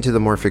into the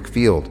morphic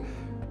field,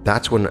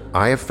 that's when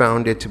I have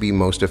found it to be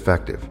most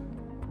effective.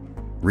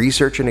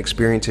 Research and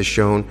experience has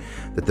shown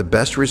that the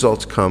best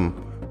results come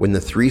when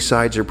the 3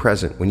 sides are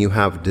present, when you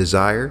have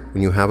desire,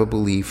 when you have a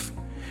belief,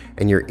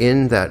 and you're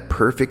in that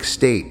perfect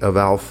state of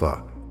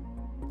alpha.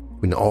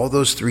 When all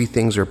those 3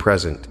 things are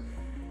present,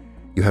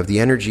 you have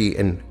the energy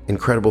and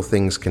incredible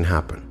things can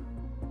happen.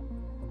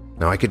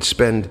 Now, I could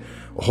spend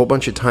a whole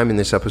bunch of time in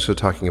this episode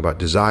talking about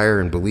desire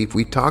and belief.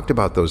 We talked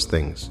about those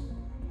things.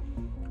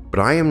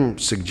 But I am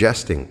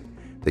suggesting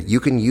that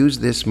you can use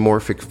this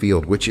morphic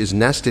field, which is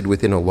nested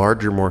within a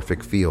larger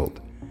morphic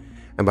field.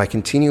 And by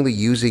continually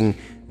using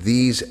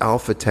these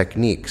alpha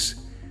techniques,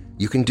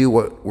 you can do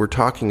what we're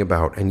talking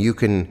about, and you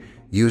can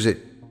use it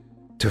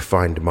to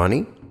find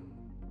money.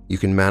 You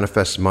can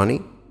manifest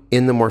money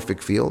in the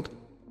morphic field.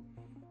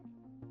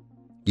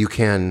 You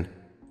can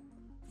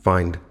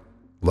find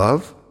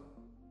love.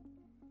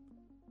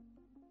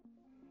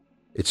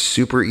 It's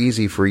super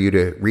easy for you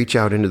to reach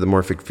out into the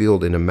morphic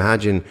field and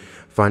imagine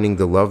finding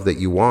the love that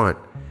you want,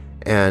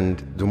 and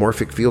the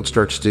morphic field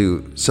starts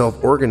to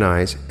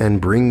self-organize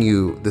and bring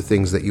you the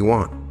things that you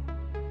want.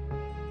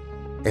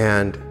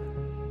 And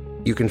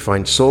you can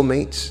find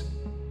soulmates.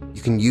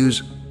 You can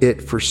use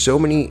it for so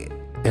many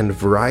and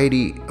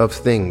variety of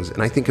things.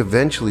 And I think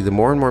eventually the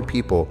more and more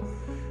people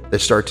that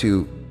start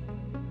to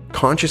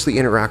consciously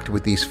interact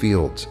with these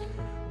fields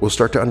will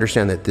start to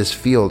understand that this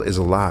field is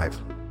alive.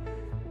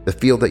 The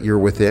field that you're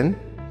within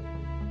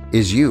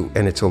is you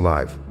and it's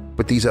alive.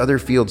 But these other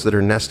fields that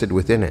are nested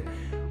within it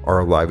are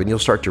alive, and you'll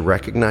start to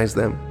recognize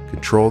them,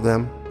 control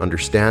them,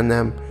 understand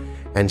them,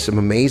 and some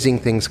amazing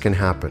things can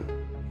happen.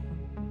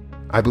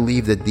 I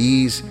believe that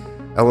these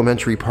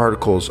elementary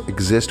particles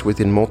exist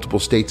within multiple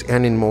states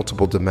and in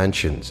multiple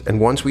dimensions. And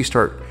once we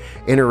start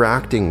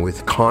interacting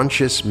with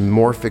conscious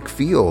morphic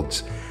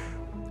fields,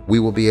 we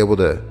will be able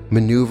to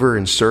maneuver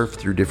and surf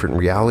through different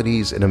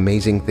realities, and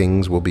amazing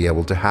things will be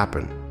able to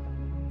happen.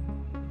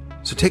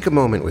 So take a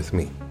moment with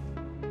me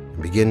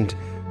and begin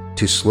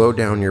to slow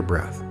down your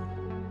breath.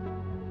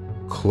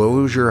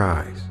 Close your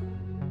eyes.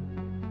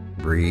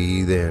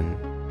 Breathe in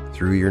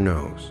through your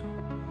nose.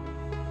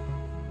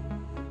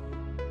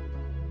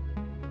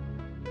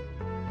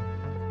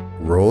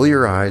 Roll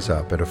your eyes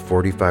up at a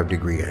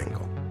 45-degree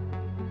angle.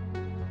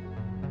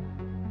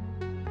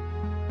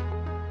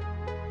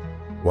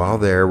 While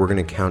there, we're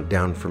going to count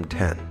down from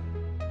 10.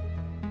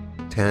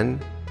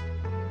 10,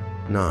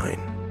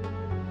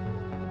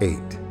 9, 8,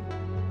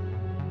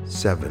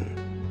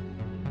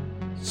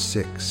 7,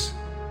 6,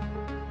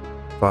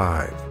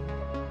 5,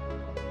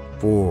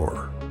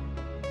 4,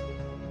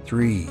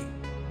 3,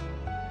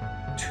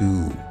 2,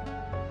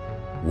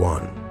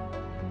 1.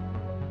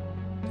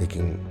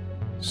 Taking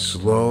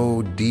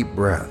slow, deep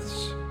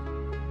breaths.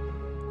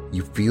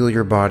 You feel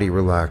your body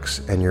relax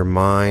and your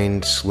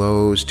mind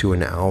slows to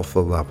an alpha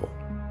level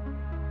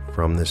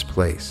from this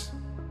place.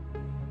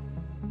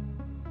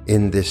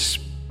 In this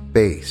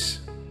space,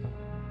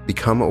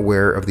 become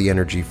aware of the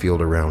energy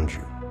field around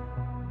you.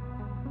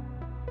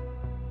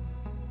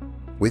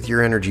 With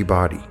your energy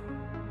body,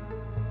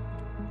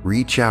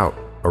 reach out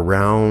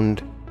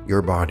around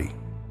your body,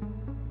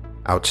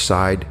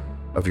 outside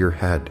of your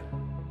head,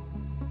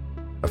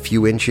 a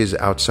few inches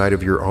outside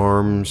of your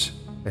arms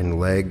and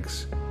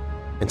legs,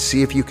 and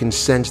see if you can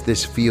sense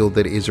this field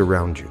that is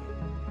around you.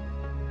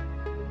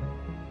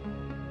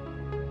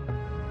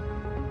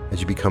 As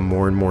you become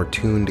more and more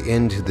tuned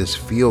into this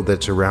field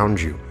that's around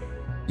you,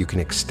 you can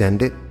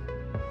extend it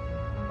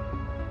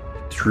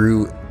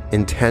through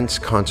intense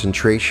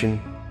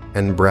concentration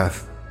and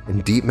breath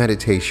and deep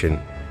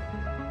meditation.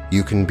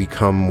 You can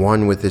become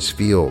one with this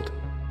field,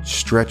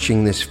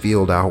 stretching this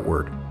field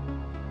outward,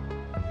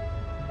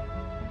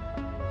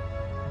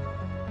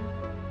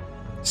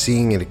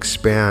 seeing it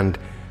expand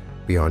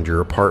beyond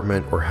your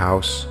apartment or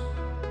house,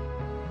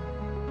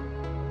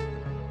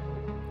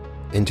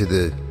 into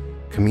the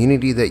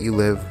community that you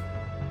live,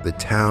 the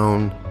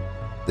town,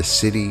 the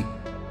city,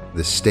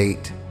 the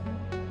state,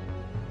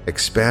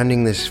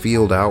 expanding this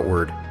field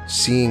outward,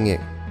 seeing it,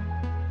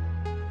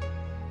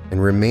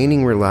 and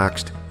remaining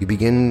relaxed. You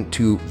begin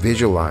to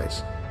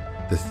visualize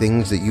the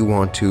things that you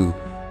want to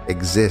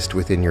exist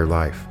within your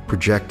life,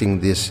 projecting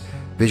this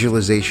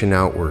visualization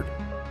outward,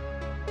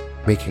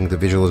 making the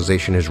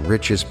visualization as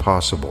rich as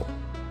possible.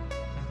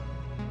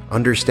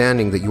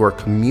 Understanding that you are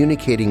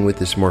communicating with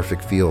this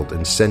morphic field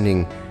and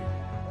sending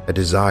a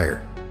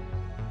desire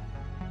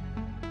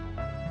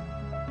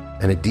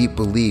and a deep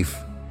belief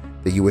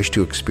that you wish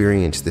to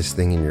experience this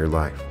thing in your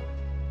life.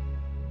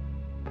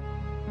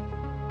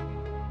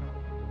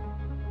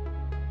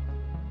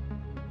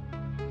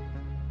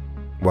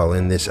 While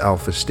in this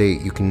alpha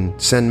state, you can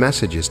send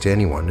messages to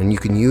anyone, and you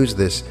can use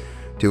this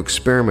to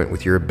experiment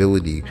with your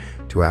ability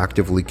to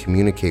actively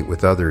communicate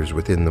with others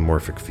within the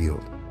morphic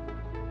field.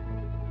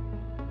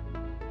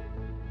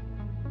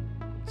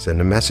 Send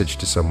a message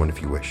to someone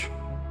if you wish.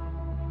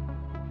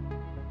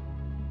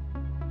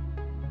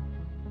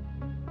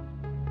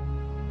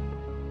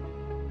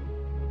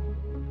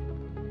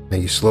 Now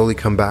you slowly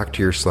come back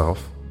to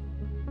yourself,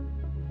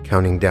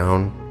 counting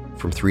down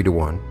from 3 to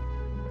 1.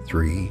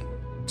 3,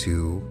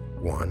 2,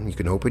 1. You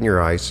can open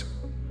your eyes,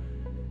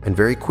 and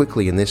very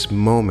quickly in this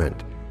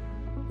moment,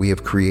 we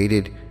have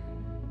created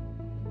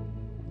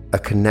a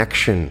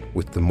connection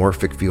with the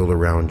morphic field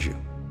around you.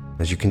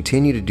 As you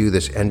continue to do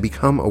this and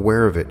become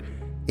aware of it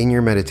in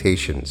your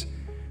meditations,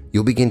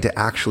 you'll begin to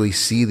actually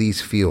see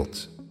these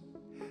fields.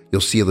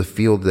 You'll see the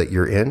field that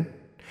you're in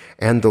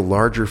and the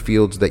larger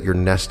fields that you're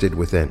nested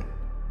within,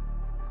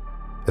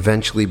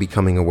 eventually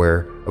becoming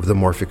aware of the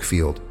morphic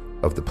field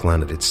of the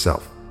planet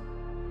itself.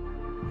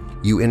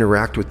 You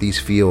interact with these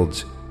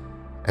fields,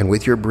 and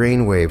with your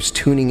brain waves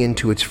tuning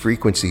into its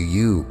frequency,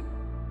 you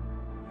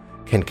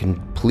can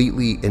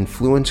completely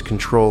influence,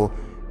 control,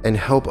 and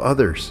help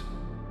others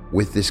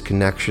with this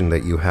connection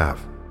that you have.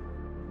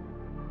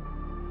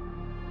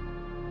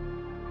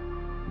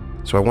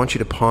 So I want you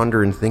to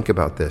ponder and think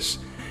about this,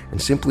 and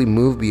simply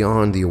move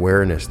beyond the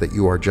awareness that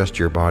you are just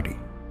your body.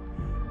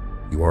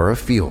 You are a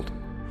field,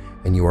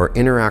 and you are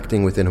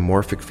interacting within a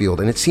morphic field.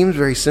 And it seems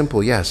very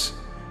simple, yes.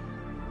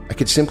 I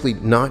could simply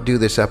not do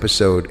this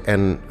episode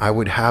and I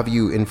would have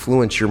you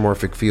influence your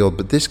morphic field,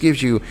 but this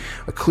gives you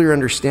a clear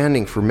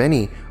understanding for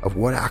many of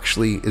what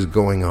actually is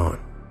going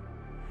on.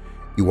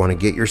 You want to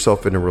get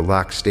yourself in a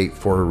relaxed state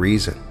for a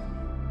reason,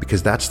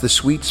 because that's the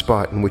sweet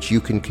spot in which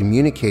you can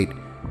communicate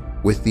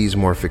with these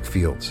morphic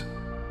fields.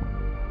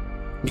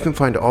 You can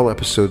find all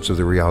episodes of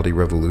The Reality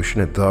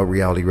Revolution at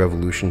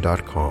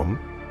therealityrevolution.com.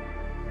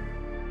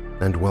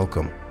 And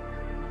welcome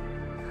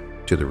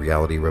to the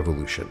reality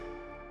revolution.